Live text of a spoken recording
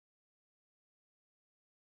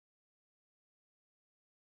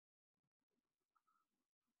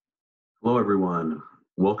Hello, everyone.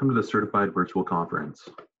 Welcome to the Certified Virtual Conference.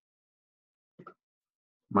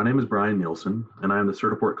 My name is Brian Nielsen, and I am the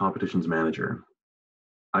Certiport Competitions Manager.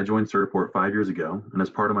 I joined Certiport 5 years ago, and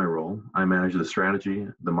as part of my role, I manage the strategy,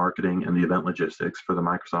 the marketing, and the event logistics for the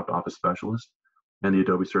Microsoft Office Specialist and the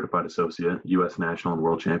Adobe Certified Associate U.S. National and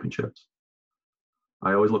World Championships.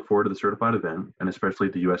 I always look forward to the certified event, and especially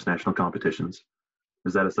the U.S. National Competitions,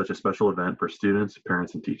 as that is such a special event for students,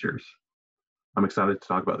 parents, and teachers. I'm excited to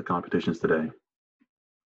talk about the competitions today.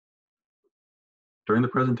 During the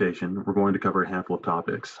presentation, we're going to cover a handful of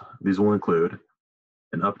topics. These will include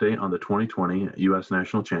an update on the 2020 U.S.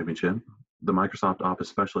 National Championship, the Microsoft Office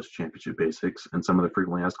Specialist Championship Basics and some of the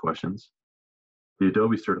frequently asked questions, the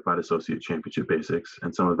Adobe Certified Associate Championship Basics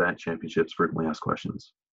and some of that championship's frequently asked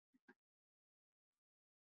questions.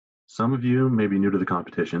 Some of you may be new to the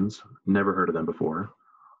competitions, never heard of them before,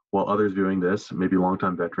 while others viewing this may be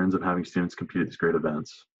longtime veterans of having students compete at these great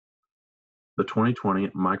events. The 2020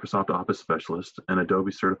 Microsoft Office Specialist and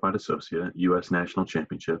Adobe Certified Associate U.S. National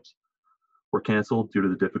Championships were canceled due to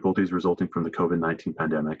the difficulties resulting from the COVID-19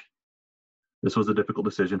 pandemic. This was a difficult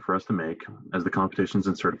decision for us to make, as the competitions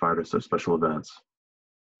and certified are such special events.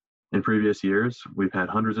 In previous years, we've had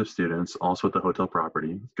hundreds of students, also at the hotel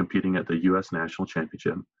property, competing at the U.S. National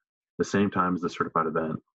Championship, the same time as the certified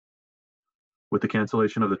event. With the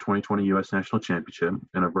cancellation of the 2020 U.S. National Championship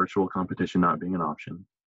and a virtual competition not being an option,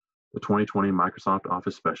 the 2020 Microsoft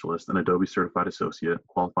Office Specialist and Adobe Certified Associate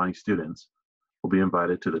qualifying students will be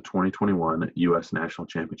invited to the 2021 U.S. National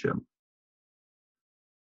Championship.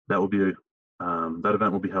 That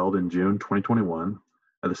event will be held in June 2021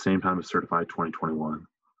 at the same time as Certified 2021.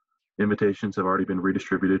 Invitations have already been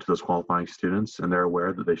redistributed to those qualifying students, and they're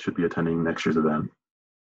aware that they should be attending next year's event.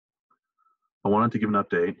 I wanted to give an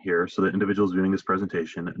update here so that individuals viewing this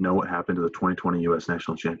presentation know what happened to the 2020 U.S.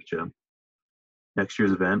 National Championship. Next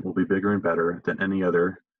year's event will be bigger and better than any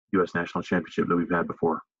other U.S. National Championship that we've had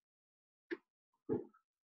before.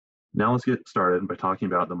 Now let's get started by talking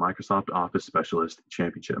about the Microsoft Office Specialist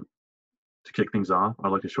Championship. To kick things off,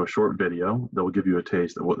 I'd like to show a short video that will give you a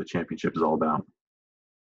taste of what the championship is all about.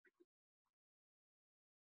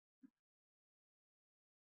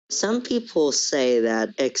 Some people say that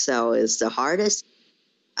Excel is the hardest.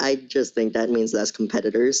 I just think that means less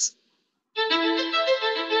competitors.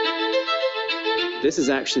 This is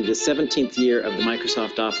actually the 17th year of the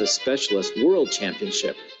Microsoft Office Specialist World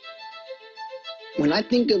Championship. When I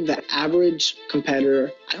think of the average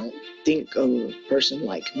competitor, I don't think of a person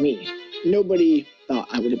like me. Nobody thought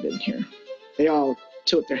I would have been here. They all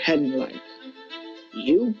tilt their head and like,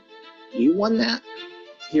 you won that?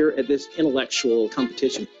 Here at this intellectual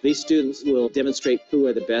competition, these students will demonstrate who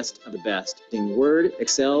are the best of the best in Word,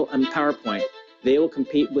 Excel, and PowerPoint. They will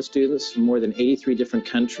compete with students from more than 83 different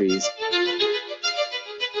countries.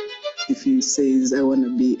 If he says, I want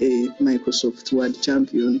to be a Microsoft Word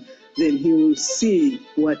champion, then he will see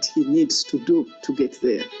what he needs to do to get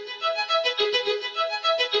there.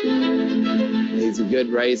 He's a good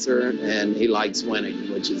racer and he likes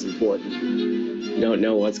winning, which is important. You don't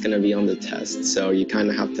know what's going to be on the test, so you kind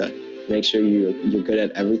of have to make sure you're good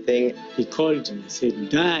at everything. He called me and said,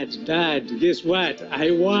 Dad, guess what?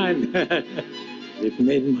 I won. It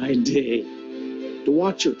made my day. To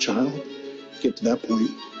watch your child get to that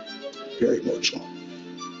point, very emotional.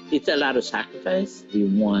 It's a lot of sacrifice. We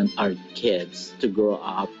want our kids to grow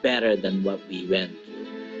up better than what we went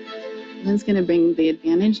through. That's going to bring the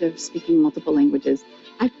advantage of speaking multiple languages.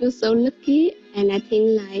 I feel so lucky, and I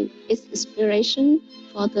think like it's inspiration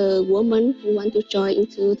for the women who want to join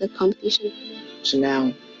into the competition. So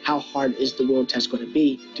now, how hard is the world test going to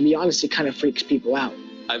be? To be honest, it kind of freaks people out.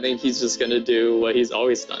 I think he's just going to do what he's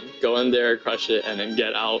always done. Go in there, crush it, and then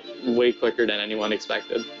get out way quicker than anyone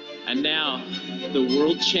expected. And now, the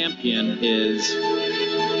world champion is...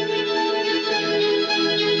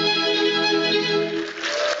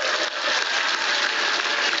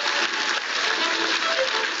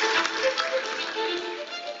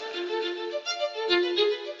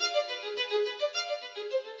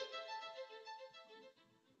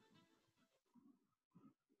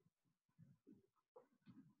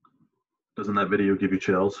 Doesn't that video give you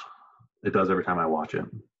chills? It does every time I watch it.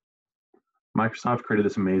 Microsoft created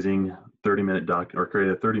this amazing 30-minute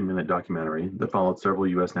documentary that followed several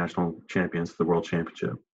U.S. national champions to the World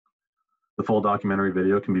Championship. The full documentary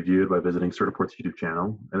video can be viewed by visiting Certiport's YouTube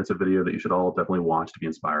channel, and it's a video that you should all definitely watch to be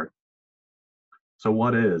inspired. So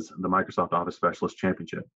what is the Microsoft Office Specialist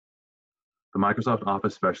Championship? The Microsoft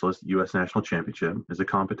Office Specialist U.S. National Championship is a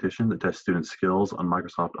competition that tests students' skills on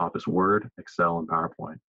Microsoft Office Word, Excel, and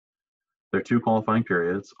PowerPoint. There are two qualifying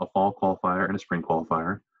periods, a fall qualifier and a spring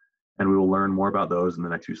qualifier, and we will learn more about those in the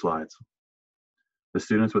next few slides. The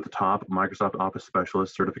students with the top Microsoft Office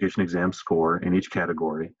Specialist certification exam score in each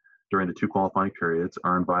category during the 2 qualifying periods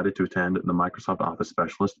are invited to attend the Microsoft Office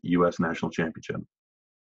Specialist U.S. National Championship.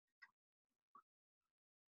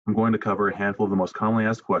 I'm going to cover a handful of the most commonly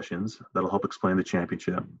asked questions that will help explain the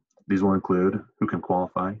championship. These will include who can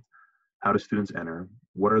qualify, how do students enter,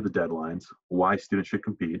 what are the deadlines, why students should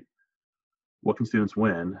compete, what can students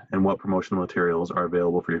win, and what promotional materials are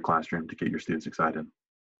available for your classroom to get your students excited.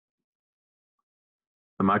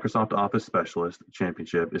 The Microsoft Office Specialist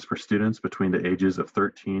Championship is for students between the ages of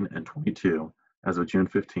 13 and 22 as of June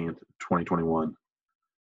 15th, 2021.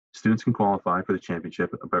 Students can qualify for the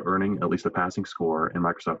championship by earning at least a passing score in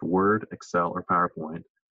Microsoft Word, Excel, or PowerPoint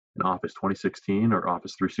in Office 2016 or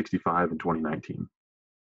Office 365 in 2019.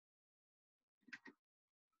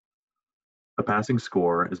 A passing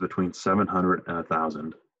score is between 700 and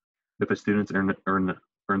 1,000. If a student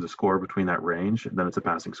earns a score between that range, then it's a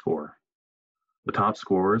passing score. The top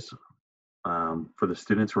scores for the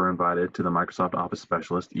students who are invited to the Microsoft Office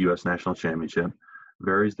Specialist U.S. National Championship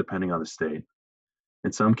varies depending on the state.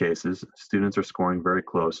 In some cases, students are scoring very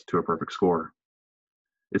close to a perfect score.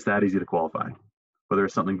 It's that easy to qualify, but there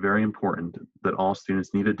is something very important that all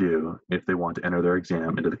students need to do if they want to enter their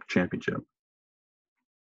exam into the championship.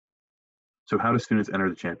 So how do students enter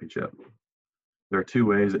the championship? There are 2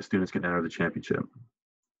 ways that students can enter the championship.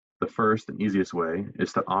 The first and easiest way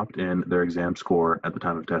is to opt in their exam score at the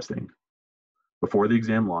time of testing. Before the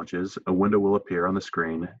exam launches, a window will appear on the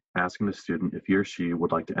screen asking the student if he or she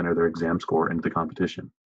would like to enter their exam score into the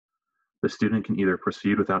competition. The student can either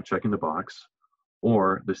proceed without checking the box,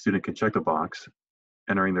 or the student can check the box,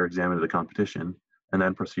 entering their exam into the competition, and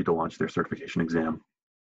then proceed to launch their certification exam.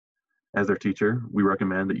 As their teacher, we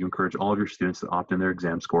recommend that you encourage all of your students to opt in their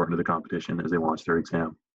exam score into the competition as they launch their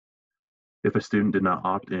exam. If a student did not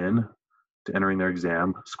opt in to entering their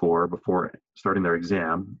exam score before starting their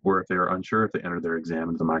exam, or if they are unsure if they entered their exam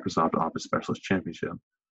into the Microsoft Office Specialist Championship,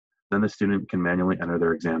 then the student can manually enter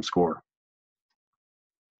their exam score.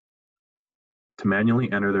 To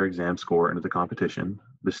manually enter their exam score into the competition,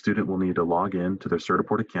 the student will need to log in to their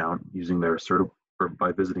Certiport account using their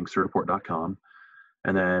by visiting certiport.com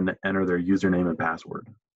and then enter their username and password.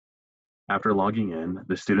 After logging in,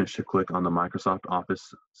 the student should click on the Microsoft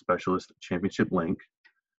Office Specialist Championship link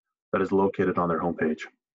that is located on their homepage.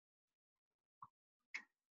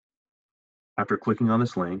 After clicking on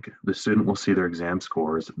this link, the student will see their exam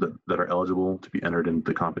scores that are eligible to be entered into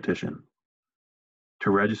the competition.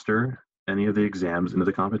 To register any of the exams into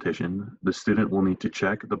the competition, the student will need to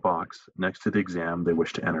check the box next to the exam they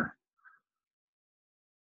wish to enter.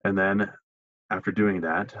 And then, after doing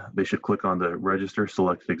that, they should click on the Register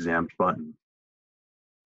Selected Exams button.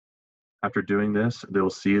 After doing this, they will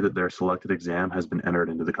see that their selected exam has been entered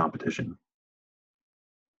into the competition.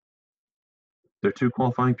 There are 2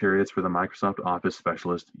 qualifying periods for the Microsoft Office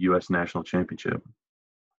Specialist U.S. National Championship.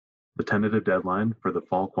 The tentative deadline for the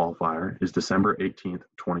fall qualifier is December 18th,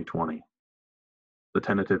 2020. The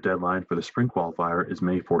tentative deadline for the spring qualifier is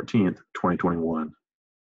May 14th, 2021.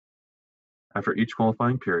 After each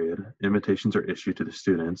qualifying period, invitations are issued to the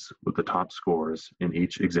students with the top scores in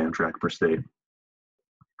each exam track per state.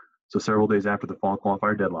 So several days after the fall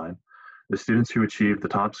qualifier deadline, the students who achieved the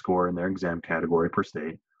top score in their exam category per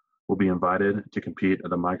state will be invited to compete at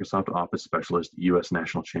the Microsoft Office Specialist U.S.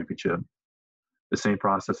 National Championship. The same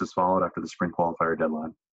process is followed after the spring qualifier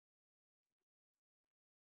deadline.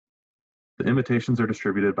 The invitations are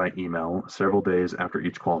distributed by email several days after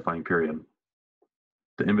each qualifying period.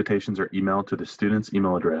 The invitations are emailed to the student's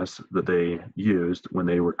email address that they used when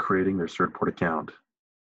they were creating their Certiport account.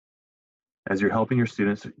 As you're helping your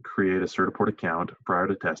students create a Certiport account prior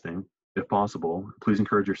to testing, if possible, please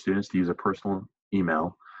encourage your students to use a personal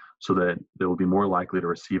email so that they will be more likely to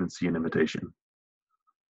receive and see an invitation.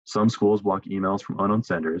 Some schools block emails from unknown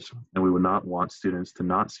senders, and we would not want students to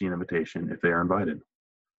not see an invitation if they are invited.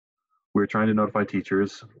 We're trying to notify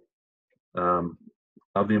teachers of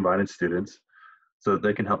the invited students so that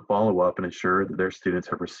they can help follow up and ensure that their students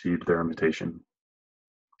have received their invitation.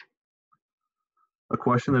 A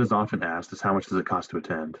question that is often asked is, how much does it cost to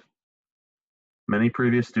attend? Many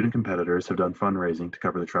previous student competitors have done fundraising to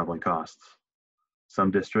cover the traveling costs.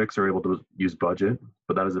 Some districts are able to use budget,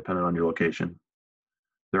 but that is dependent on your location.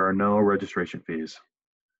 There are no registration fees.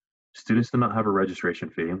 Students do not have a registration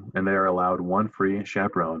fee, and they are allowed 1 free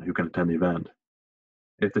chaperone who can attend the event.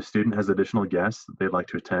 If the student has additional guests they'd like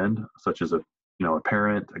to attend, such as a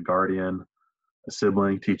parent, a guardian, a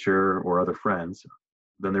sibling, teacher, or other friends,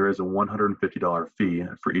 then there is a $150 fee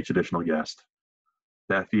for each additional guest.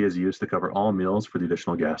 That fee is used to cover all meals for the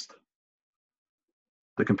additional guest.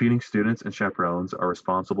 The competing students and chaperones are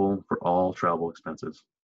responsible for all travel expenses.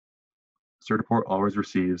 Certiport always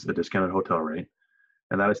receives a discounted hotel rate,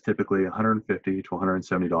 and that is typically $150 to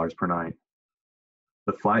 $170 per night.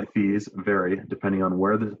 The flight fees vary depending on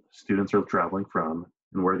where the students are traveling from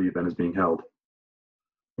and where the event is being held.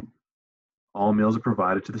 All meals are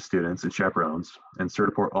provided to the students and chaperones, and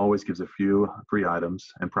Certiport always gives a few free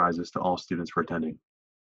items and prizes to all students for attending.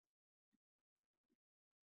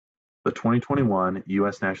 The 2021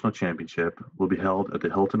 U.S. National Championship will be held at the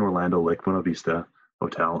Hilton Orlando Lake Buena Vista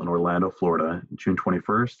Hotel in Orlando, Florida, June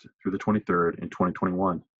 21st through the 23rd in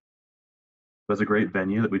 2021. That's a great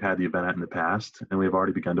venue that we've had the event at in the past, and we have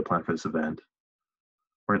already begun to plan for this event.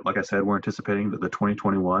 Like I said, we're anticipating that the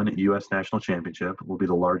 2021 U.S. National Championship will be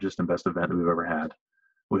the largest and best event that we've ever had.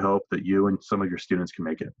 We hope that you and some of your students can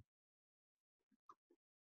make it.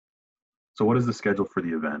 So what is the schedule for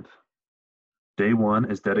the event? Day one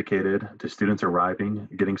is dedicated to students arriving,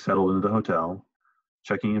 getting settled into the hotel,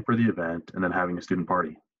 checking in for the event, and then having a student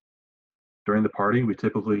party. During the party, we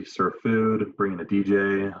typically serve food, bring in a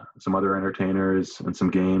DJ, some other entertainers, and some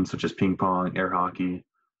games such as ping pong, air hockey,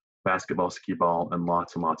 basketball, skee ball, and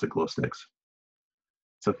lots of glow sticks.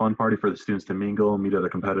 It's a fun party for the students to mingle, meet other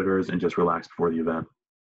competitors, and just relax before the event.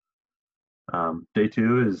 Day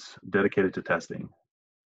two is dedicated to testing.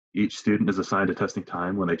 Each student is assigned a testing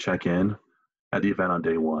time when they check in at the event on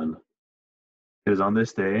day one. It is on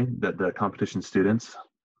this day that the competition students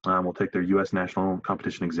will take their U.S. National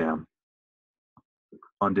Competition exam.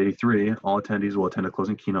 On day three, all attendees will attend a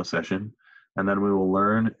closing keynote session, and then we will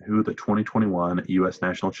learn who the 2021 U.S.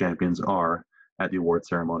 National Champions are at the award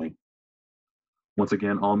ceremony. Once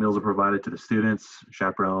again, all meals are provided to the students,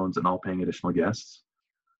 chaperones, and all paying additional guests.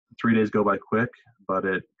 3 days go by quick, but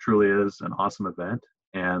it truly is an awesome event,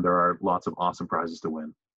 and there are lots of awesome prizes to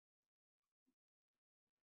win.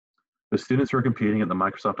 The students who are competing at the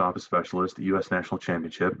Microsoft Office Specialist U.S. National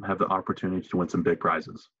Championship have the opportunity to win some big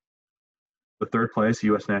prizes. The third place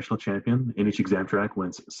U.S. National Champion in each exam track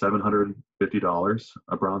wins $750,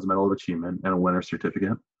 a bronze medal of achievement, and a winner's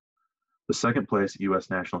certificate. The second place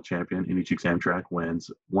U.S. National Champion in each exam track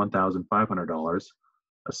wins $1,500,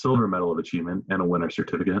 a silver medal of achievement, and a winner's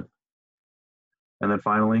certificate. And then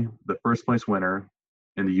finally, the first place winner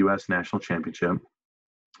in the U.S. National Championship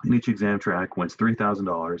in each exam track wins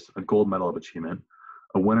 $3,000, a gold medal of achievement,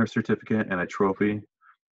 a winner's certificate, and a trophy,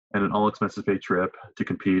 and an all-expenses-paid trip to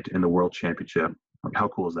compete in the World Championship. How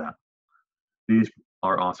cool is that? These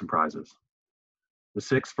are awesome prizes. The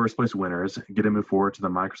 6 first-place winners get to move forward to the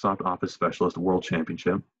Microsoft Office Specialist World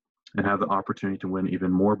Championship and have the opportunity to win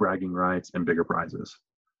even more bragging rights and bigger prizes.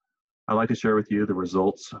 I'd like to share with you the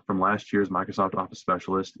results from last year's Microsoft Office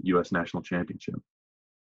Specialist U.S. National Championship.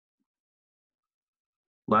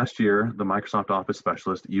 Last year, the Microsoft Office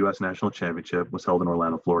Specialist U.S. National Championship was held in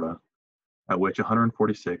Orlando, Florida, at which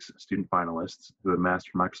 146 student finalists who had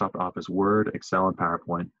mastered Microsoft Office Word, Excel, and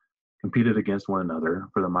PowerPoint competed against one another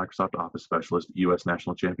for the Microsoft Office Specialist U.S.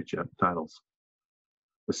 National Championship titles.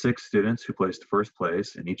 The 6 students who placed first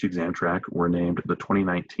place in each exam track were named the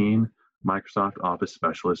 2019 Microsoft Office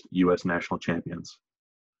Specialist U.S. National Champions.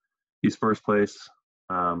 These first place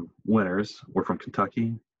winners were from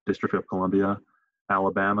Kentucky, District of Columbia,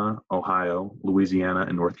 Alabama, Ohio, Louisiana,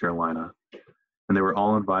 and North Carolina. And they were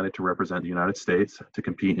all invited to represent the United States to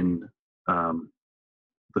compete in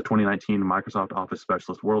the 2019 Microsoft Office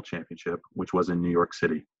Specialist World Championship, which was in New York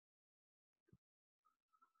City.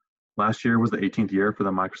 Last year was the 18th year for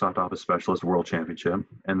the Microsoft Office Specialist World Championship,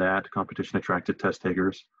 and that competition attracted test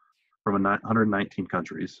takers from 119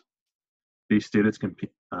 countries. These students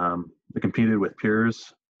competed with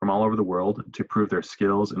peers from all over the world to prove their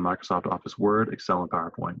skills in Microsoft Office Word, Excel, and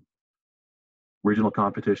PowerPoint. Regional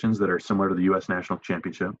competitions that are similar to the U.S. National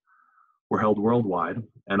Championship were held worldwide,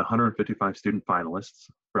 and 155 student finalists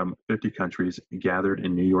from 50 countries gathered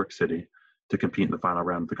in New York City to compete in the final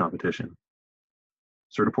round of the competition.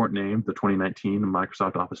 Certiport named the 2019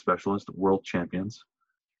 Microsoft Office Specialist World Champions,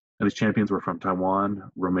 and these champions were from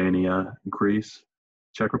Taiwan, Romania, Greece,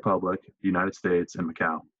 Czech Republic, the United States, and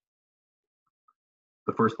Macau.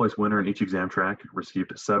 The first place winner in each exam track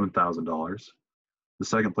received $7,000. The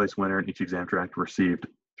second place winner in each exam track received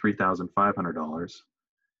 $3,500.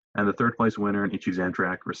 And the third place winner in each exam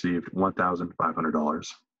track received $1,500.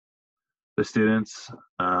 The students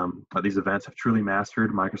at these events have truly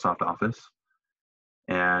mastered Microsoft Office.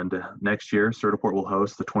 And next year, Certiport will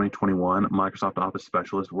host the 2021 Microsoft Office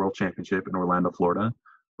Specialist World Championship in Orlando, Florida,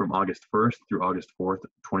 from August 1st through August 4th,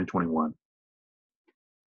 2021.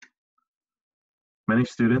 Many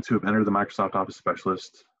students who have entered the Microsoft Office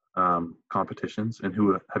Specialist competitions and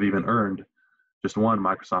who have even earned just one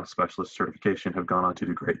Microsoft Specialist certification have gone on to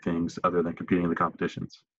do great things other than competing in the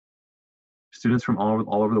competitions. Students from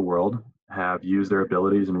all over the world have used their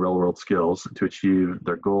abilities and real-world skills to achieve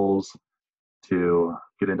their goals, to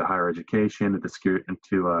get into higher education, and to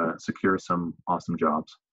secure some awesome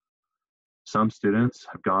jobs. Some students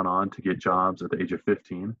have gone on to get jobs at the age of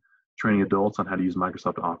 15, training adults on how to use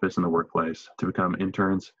Microsoft Office in the workplace, to become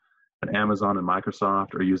interns at Amazon and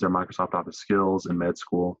Microsoft, or use their Microsoft Office skills in med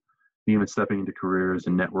school, even stepping into careers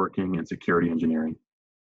in networking and security engineering.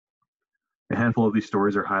 A handful of these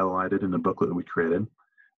stories are highlighted in the booklet that we created,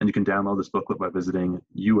 and you can download this booklet by visiting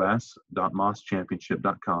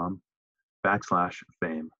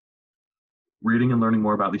us.moschampionship.com/fame. Reading and learning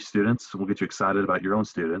more about these students will get you excited about your own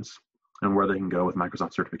students and where they can go with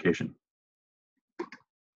Microsoft certification.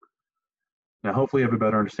 Now, hopefully you have a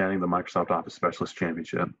better understanding of the Microsoft Office Specialist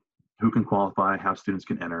Championship, who can qualify, how students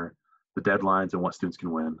can enter, the deadlines, and what students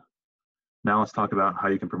can win. Now let's talk about how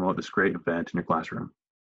you can promote this great event in your classroom.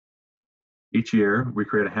 Each year, we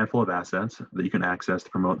create a handful of assets that you can access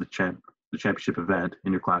to promote the championship event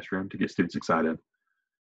in your classroom to get students excited.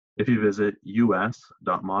 If you visit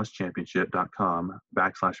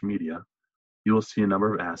us.moschampionship.com/media, you will see a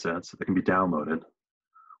number of assets that can be downloaded.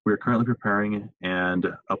 We are currently preparing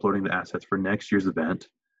and uploading the assets for next year's event,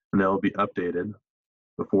 and they will be updated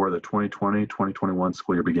before the 2020-2021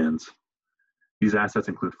 school year begins. These assets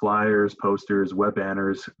include flyers, posters, web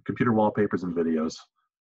banners, computer wallpapers, and videos.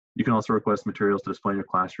 You can also request materials to display in your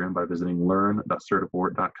classroom by visiting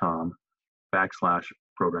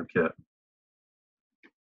learn.certiport.com/program kit.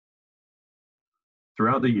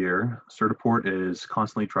 Throughout the year, Certiport is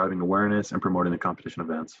constantly driving awareness and promoting the competition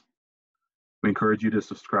events. We encourage you to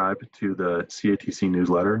subscribe to the CATC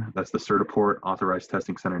newsletter, that's the Certiport Authorized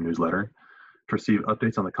Testing Center newsletter, to receive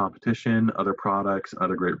updates on the competition, other products, and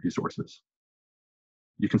other great resources.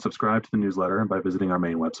 You can subscribe to the newsletter by visiting our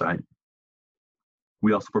main website.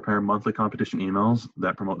 We also prepare monthly competition emails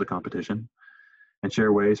that promote the competition and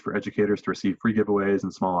share ways for educators to receive free giveaways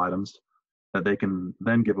and small items that they can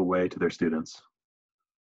then give away to their students.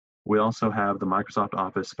 We also have the Microsoft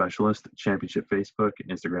Office Specialist Championship Facebook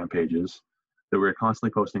and Instagram pages that we're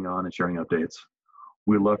constantly posting on and sharing updates.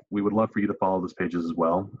 We would love for you to follow those pages as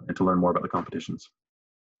well and to learn more about the competitions.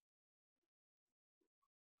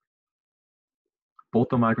 Both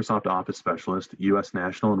the Microsoft Office Specialist, US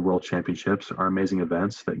National, and World Championships are amazing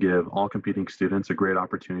events that give all competing students a great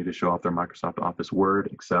opportunity to show off their Microsoft Office Word,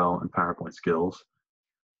 Excel, and PowerPoint skills.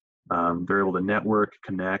 They're able to network,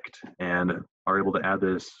 connect, and are able to add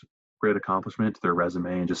this great accomplishment to their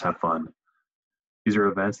resume and just have fun. These are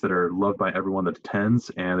events that are loved by everyone that attends,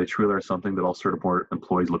 and they truly are something that all Certiport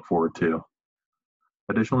employees look forward to.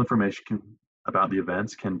 Additional information about the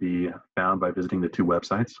events can be found by visiting the two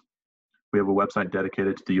websites. We have a website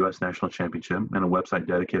dedicated to the US National Championship and a website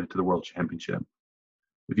dedicated to the World Championship.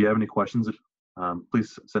 If you have any questions,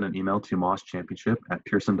 please send an email to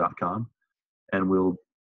moschampionship@pearson.com, and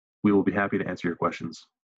we will be happy to answer your questions.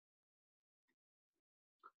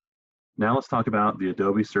 Now let's talk about the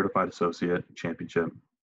Adobe Certified Associate Championship.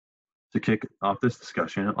 To kick off this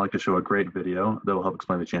discussion, I'd like to show a great video that will help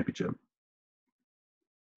explain the championship.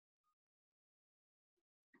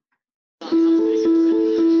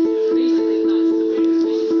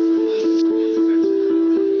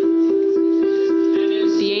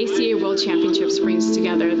 World Championships brings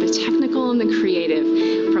together the technical and the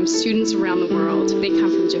creative from students around the world. They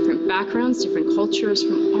come from different backgrounds, different cultures,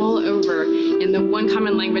 from all over, and the one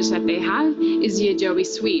common language that they have is the Adobe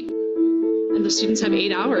suite. And the students have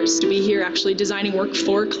 8 hours to be here actually designing work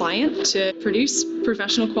for a client to produce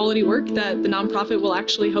professional quality work that the nonprofit will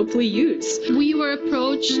actually hopefully use. We were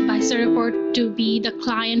approached by Certiport to be the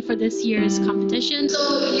client for this year's competition.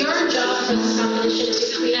 So your job for this competition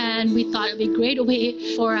is to create. And we thought it would be a great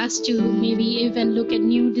way for us to maybe even look at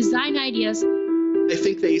new design ideas. I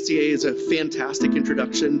think the ACA is a fantastic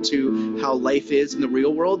introduction to how life is in the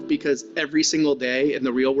real world, because every single day in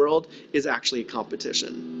the real world is actually a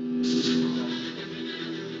competition.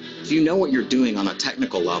 If you know what you're doing on a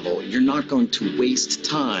technical level, you're not going to waste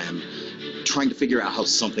time trying to figure out how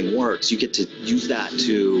something works. You get to use that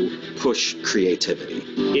to push creativity.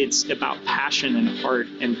 It's about passion and heart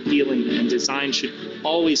and feeling, and design should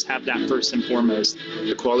always have that first and foremost.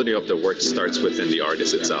 The quality of the work starts within the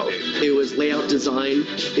artist itself. It was layout design,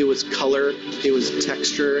 it was color, it was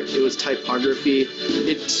texture, it was typography.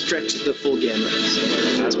 It stretched the full gamut.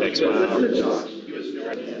 Aspects. Wow.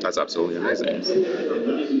 That's absolutely amazing.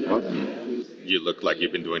 Well, you look like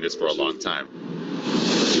you've been doing this for a long time.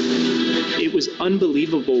 It was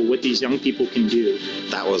unbelievable what these young people can do.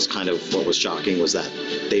 That was kind of what was shocking, was that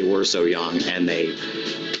they were so young and they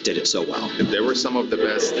did it so well. They were some of the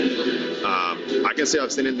best, I can say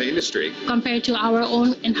I've seen in the industry. Compared to our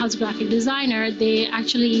own in-house graphic designer, they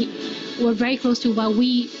actually were very close to what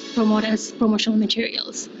we promote as promotional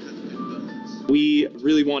materials. We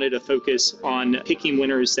really wanted to focus on picking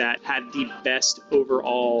winners that had the best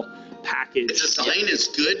overall package. The design is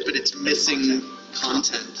good, but it's missing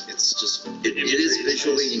content. It's just, it is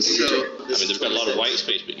visually engaging. I mean, they've got a lot of white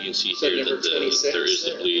space, but you can see here that there is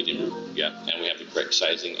the bleed, and we have the correct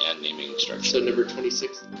sizing and naming structure. So number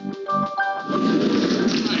 26.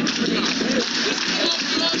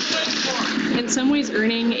 In some ways,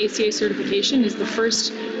 earning ACA certification is the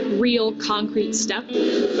first real concrete step.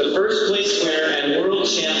 The first place winner and world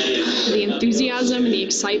champion. The enthusiasm and the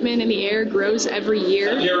excitement in the air grows every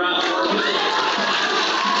year. You're out.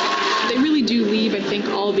 They really do leave, I think,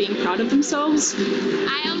 all being proud of themselves.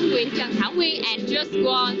 I am Nguyễn Trần Thảo Nguyên and just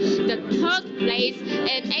won the third place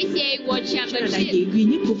in ACA World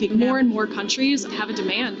Championship. More and more countries have a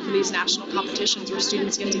demand for these national competitions where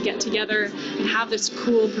students get together and have this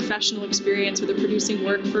cool professional experience where they're producing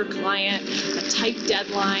work for a client, a tight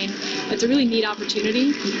deadline. It's a really neat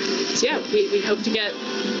opportunity. So yeah, we hope to get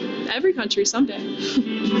every country someday.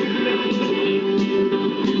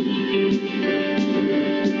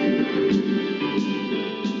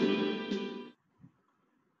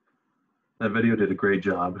 That video did a great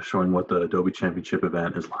job showing what the Adobe Championship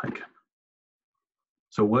event is like.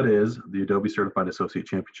 So what is the Adobe Certified Associate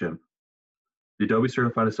Championship? The Adobe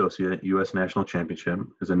Certified Associate U.S. National Championship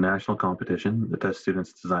is a national competition that tests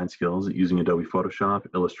students' design skills using Adobe Photoshop,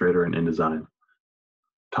 Illustrator, and InDesign.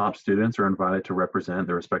 Top students are invited to represent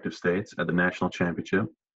their respective states at the national championship,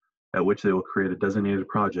 at which they will create a designated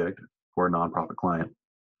project for a nonprofit client.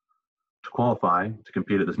 To qualify to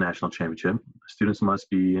compete at this national championship, students must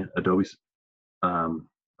be an Adobe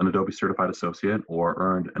Certified Associate or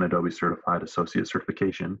earned an Adobe Certified Associate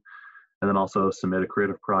certification, and then also submit a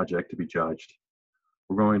creative project to be judged.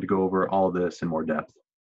 We're going to go over all of this in more depth.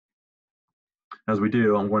 As we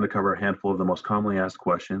do, I'm going to cover a handful of the most commonly asked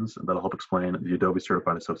questions that'll help explain the Adobe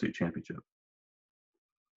Certified Associate Championship.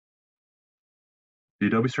 The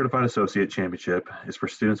Adobe Certified Associate Championship is for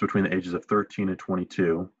students between the ages of 13 and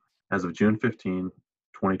 22 as of June 15,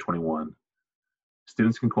 2021.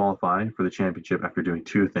 Students can qualify for the championship after doing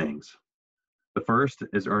two things. The first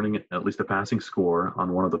is earning at least a passing score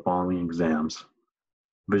on one of the following exams: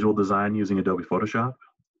 visual design using Adobe Photoshop,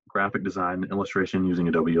 graphic design and illustration using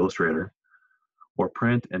Adobe Illustrator, or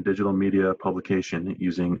print and digital media publication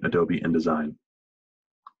using Adobe InDesign.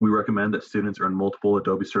 We recommend that students earn multiple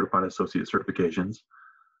Adobe Certified Associate certifications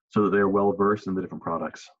so that they are well versed in the different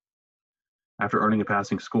products. After earning a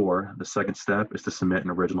passing score, the second step is to submit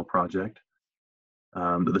an original project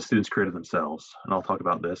that the students created themselves, and I'll talk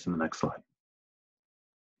about this in the next slide.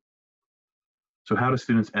 So how do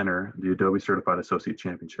students enter the Adobe Certified Associate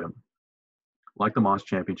Championship? Like the MOS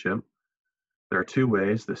Championship, there are two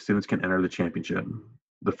ways that students can enter the championship.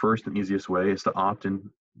 The first and easiest way is to opt in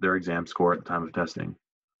their exam score at the time of testing.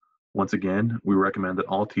 Once again, we recommend that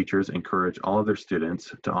all teachers encourage all of their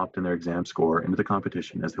students to opt in their exam score into the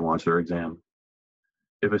competition as they launch their exam.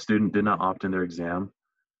 If a student did not opt in their exam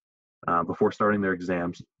before starting their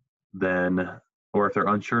exams, or if they're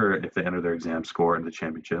unsure if they enter their exam score in the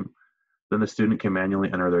championship, then the student can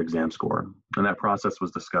manually enter their exam score, and that process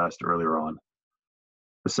was discussed earlier on.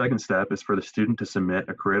 The second step is for the student to submit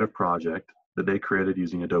a creative project that they created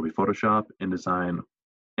using Adobe Photoshop, InDesign,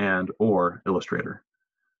 or Illustrator.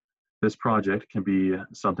 This project can be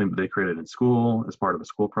something that they created in school as part of a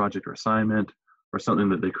school project or assignment, or something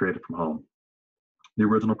that they created from home. The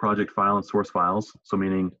original project file and source files, so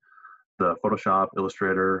meaning the Photoshop,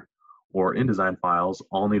 Illustrator, or InDesign files,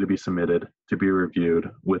 all need to be submitted to be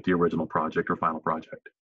reviewed with the original project or final project.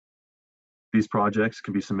 These projects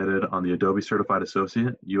can be submitted on the Adobe Certified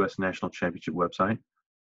Associate U.S. National Championship website,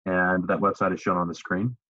 and that website is shown on the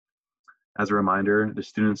screen. As a reminder, the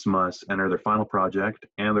students must enter their final project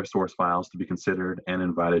and their source files to be considered and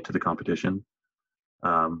invited to the competition.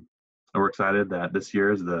 And we're excited that this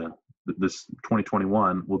year is this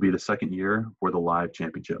 2021 will be the second year for the live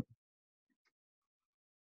championship.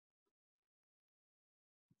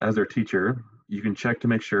 As their teacher, you can check to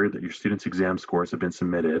make sure that your students' exam scores have been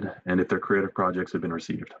submitted and if their creative projects have been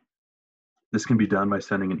received. This can be done by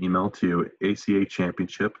sending an email to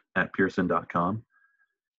acachampionship@pearson.com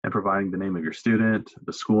and providing the name of your student,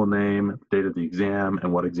 the school name, date of the exam,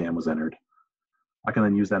 and what exam was entered. I can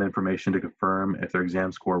then use that information to confirm if their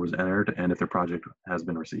exam score was entered and if their project has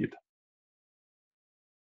been received.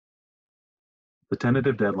 The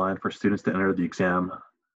tentative deadline for students to enter the exam,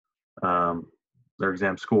 their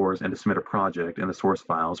exam scores and to submit a project and the source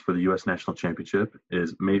files for the U.S. National Championship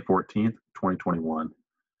is May 14th, 2021.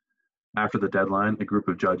 After the deadline, a group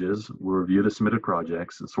of judges will review the submitted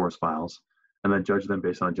projects and source files and then judge them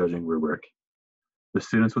based on a judging rubric. The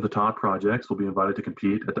students with the top projects will be invited to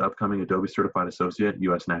compete at the upcoming Adobe Certified Associate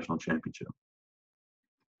U.S. National Championship.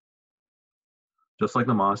 Just like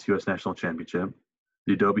the Moss U.S. National Championship,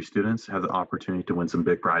 the Adobe students have the opportunity to win some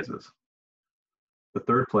big prizes. The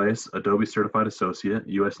third place Adobe Certified Associate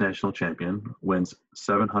U.S. National Champion wins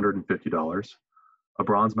 $750, a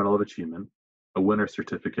Bronze Medal of Achievement, a winner's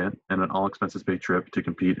certificate, and an all-expenses-paid trip to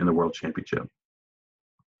compete in the World Championship.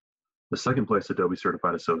 The second place Adobe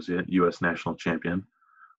Certified Associate U.S. National Champion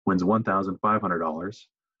wins $1,500,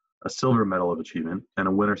 a Silver Medal of Achievement, and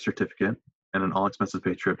a winner's certificate, and an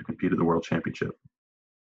all-expenses-paid trip to compete at the World Championship.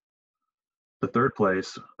 The third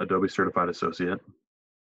place Adobe Certified Associate,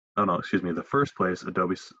 the first place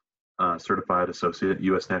Adobe Certified Associate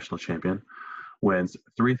U.S. National Champion wins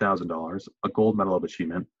 $3,000, a Gold Medal of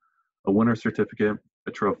Achievement, a winner's certificate,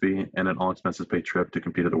 a trophy, and an all-expenses-paid trip to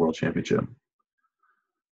compete at the World Championship.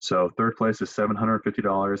 So third place is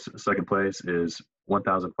 $750, second place is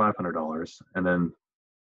 $1,500, and then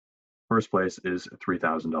first place is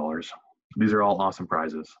 $3,000. These are all awesome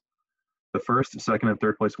prizes. The first, second, and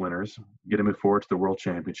third place winners get to move forward to the World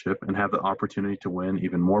Championship and have the opportunity to win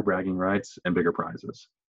even more bragging rights and bigger prizes.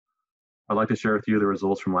 I'd like to share with you the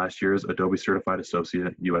results from last year's Adobe Certified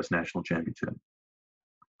Associate U.S. National Championship.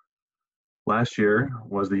 Last year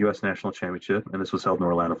was the U.S. National Championship, and this was held in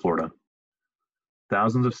Orlando, Florida.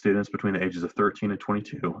 Thousands of students between the ages of 13 and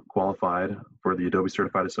 22 qualified for the Adobe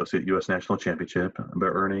Certified Associate U.S. National Championship by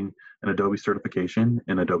earning an Adobe certification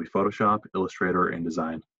in Adobe Photoshop, Illustrator, and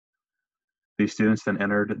Design. These students then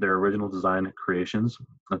entered their original design creations,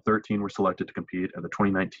 and 13 were selected to compete at the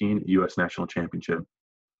 2019 U.S. National Championship.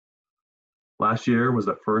 Last year was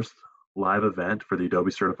the first live event for the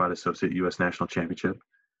Adobe Certified Associate U.S. National Championship,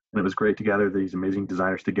 and it was great to gather these amazing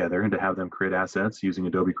designers together and to have them create assets using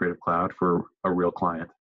Adobe Creative Cloud for a real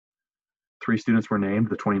client. 3 students were named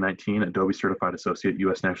the 2019 Adobe Certified Associate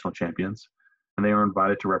U.S. National Champions, and they are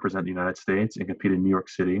invited to represent the United States and compete in New York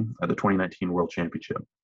City at the 2019 World Championship.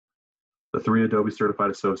 The 3 Adobe Certified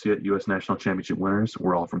Associate U.S. National Championship winners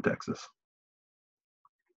were all from Texas.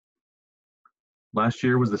 Last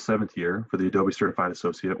year was the 7th year for the Adobe Certified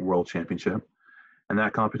Associate World Championship, and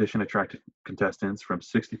that competition attracted contestants from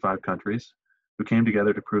 65 countries who came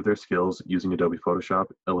together to prove their skills using Adobe Photoshop,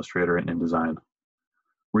 Illustrator, and InDesign.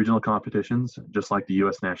 Regional competitions, just like the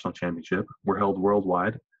U.S. National Championship, were held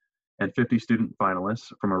worldwide, and 50 student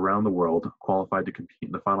finalists from around the world qualified to compete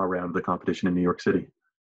in the final round of the competition in New York City.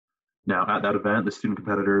 Now, at that event, the student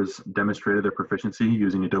competitors demonstrated their proficiency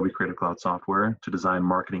using Adobe Creative Cloud software to design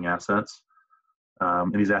marketing assets.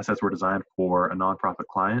 And these assets were designed for a nonprofit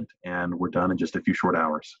client and were done in just a few short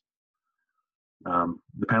hours.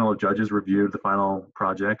 The panel of judges reviewed the final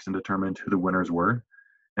projects and determined who the winners were.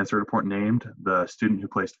 And Certiport named the student who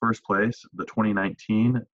placed first place the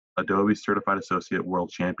 2019 Adobe Certified Associate World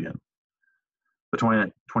Champion. The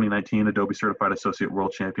 2019 Adobe Certified Associate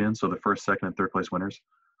World Champion, so the first, second, and third place winners,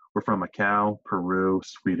 were from Macau, Peru,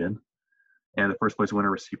 Sweden. And the first place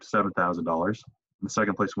winner received $7,000. The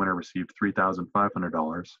second place winner received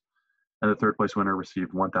 $3,500. And the third place winner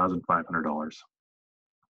received $1,500.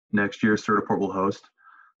 Next year, Certiport will host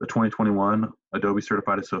the 2021 Adobe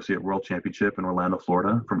Certified Associate World Championship in Orlando,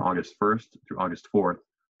 Florida from August 1st through August 4th,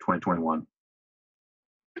 2021.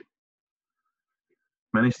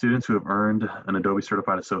 Many students who have earned an Adobe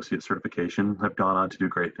Certified Associate certification have gone on to do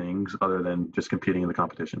great things other than just competing in the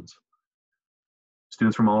competitions.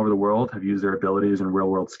 Students from all over the world have used their abilities and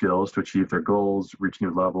real-world skills to achieve their goals, reach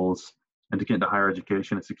new levels, and to get into higher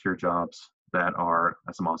education and secure jobs that are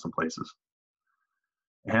at some awesome places.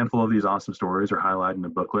 A handful of these awesome stories are highlighted in a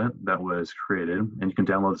booklet that was created, and you can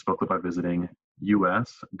download this booklet by visiting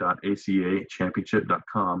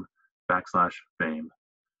us.acachampionship.com/fame.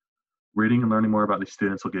 Reading and learning more about these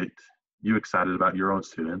students will get you excited about your own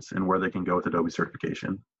students and where they can go with Adobe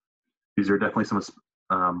certification. These are definitely some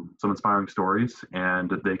inspiring stories,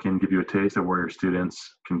 and they can give you a taste of where your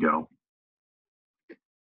students can go.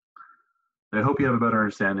 I hope you have a better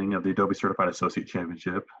understanding of the Adobe Certified Associate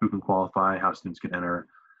Championship, who can qualify, how students can enter,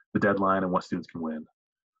 the deadline, and what students can win.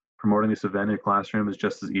 Promoting this event in your classroom is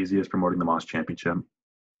just as easy as promoting the Moss Championship.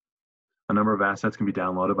 A number of assets can be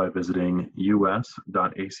downloaded by visiting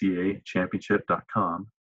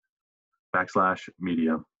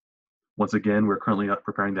us.acachampionship.com/media. Once again, we're currently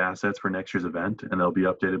preparing the assets for next year's event, and they'll be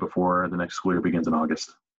updated before the next school year begins in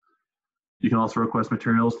August. You can also request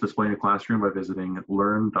materials to display in your classroom by visiting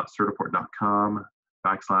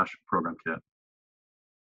learn.certiport.com/program kit.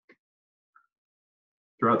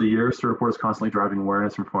 Throughout the year, Certiport is constantly driving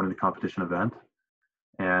awareness and promoting the competition event,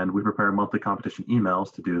 and we prepare monthly competition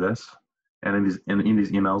emails to do this. And in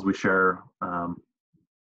these emails, we share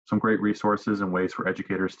some great resources and ways for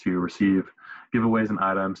educators to receive giveaways and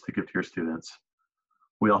items to give to your students.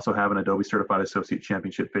 We also have an Adobe Certified Associate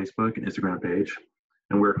Championship Facebook and Instagram page,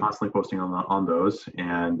 and we're constantly posting on those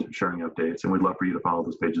and sharing updates, and we'd love for you to follow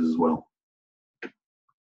those pages as well.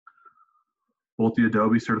 Both the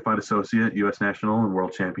Adobe Certified Associate, U.S. National, and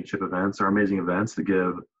World Championship events are amazing events that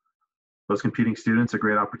give those competing students a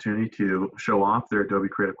great opportunity to show off their Adobe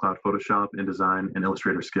Creative Cloud Photoshop, InDesign, and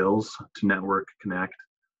Illustrator skills, to network, connect,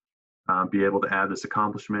 be able to add this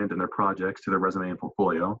accomplishment and their projects to their resume and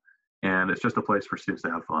portfolio. And it's just a place for students to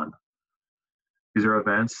have fun. These are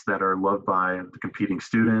events that are loved by the competing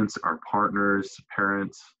students, our partners,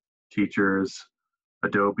 parents, teachers,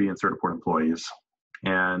 Adobe, and Certiport employees.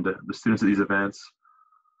 And the students at these events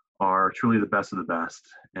are truly the best of the best.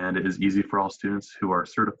 And it is easy for all students who are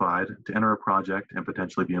certified to enter a project and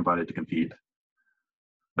potentially be invited to compete.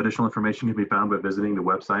 Additional information can be found by visiting the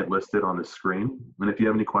website listed on the screen. And if you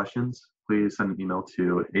have any questions, please send an email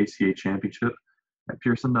to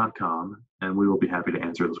acachampionship@pearson.com, and we will be happy to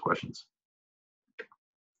answer those questions.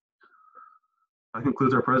 That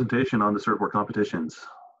concludes our presentation on the Certiport competitions.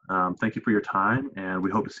 Thank you for your time, and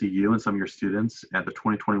we hope to see you and some of your students at the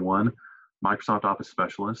 2021 Microsoft Office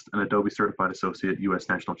Specialist and Adobe Certified Associate U.S.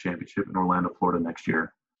 National Championship in Orlando, Florida next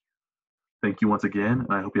year. Thank you once again,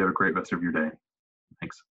 and I hope you have a great rest of your day.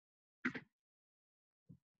 Thanks.